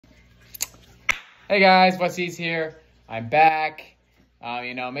Hey guys, Wessy's here. I'm back.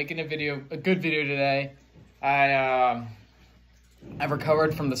 Making a good video today. I've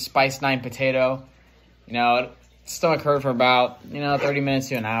recovered from the Spice 9 potato. Stomach hurt for about 30 minutes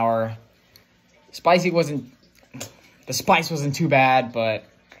to an hour. The spice wasn't too bad, but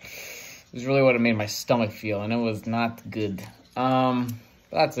it was really what it made my stomach feel, and it was not good.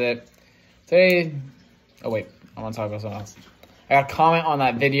 That's it. Today, oh wait, I want to talk about something else. I got a comment on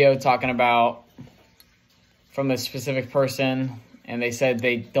that video talking about from this specific person, and they said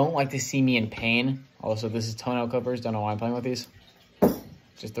they don't like to see me in pain. Also, this is toenail clippers. Don't know why I'm playing with these.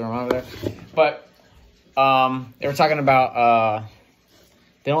 Just throw them over there. But they were talking about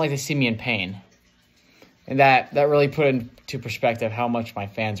they don't like to see me in pain, and that really put into perspective how much my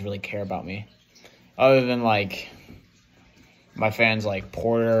fans really care about me. Other than like my fans like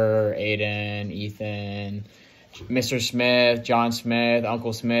Porter, Aiden, Ethan, Mr. Smith, John Smith,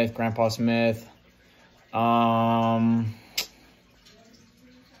 Uncle Smith, Grandpa Smith. I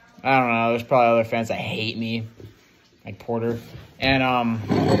don't know. There's probably other fans that hate me, like Porter. And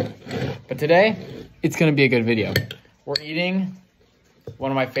but today it's gonna be a good video. We're eating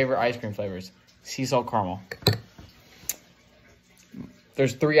one of my favorite ice cream flavors, sea salt caramel.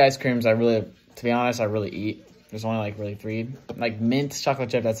 There's 3 ice creams I really eat. There's only like really 3. Like mint chocolate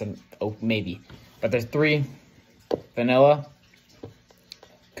chip, that's maybe. But there's 3: vanilla,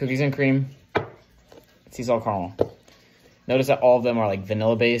 cookies and cream, sea salt caramel. Notice that all of them are like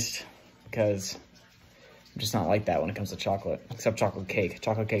vanilla based because I'm just not like that when it comes to chocolate, except chocolate cake.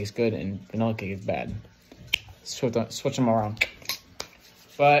 Chocolate cake is good and vanilla cake is bad. Switch them around.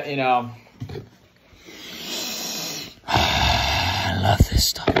 But I love this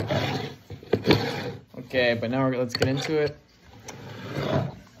stuff. Okay, but now let's get into it.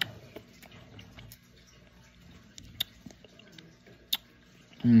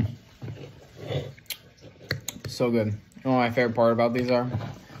 So good. You know what my favorite part about these are?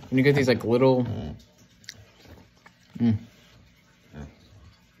 When you get these like little these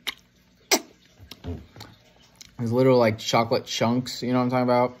little like chocolate chunks, you know what I'm talking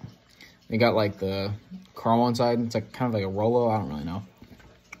about? They got like the caramel inside. It's like kind of like a Rolo. I don't really know.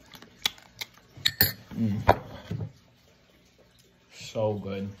 So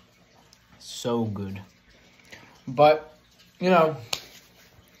good. So good. But, got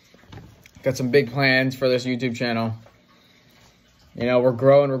some big plans for this YouTube channel. We're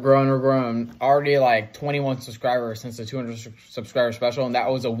growing. Already like 21 subscribers since the 200 subscriber special, and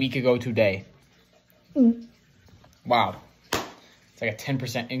that was a week ago today. Wow. It's like a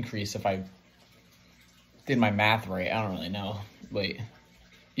 10% increase if I did my math right. I don't really know. Wait.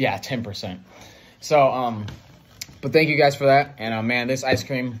 Yeah, 10%. So, but thank you guys for that. And man, this ice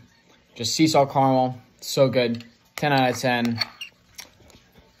cream, just sea salt caramel, so good. 10 out of 10.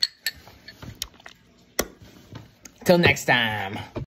 Till next time.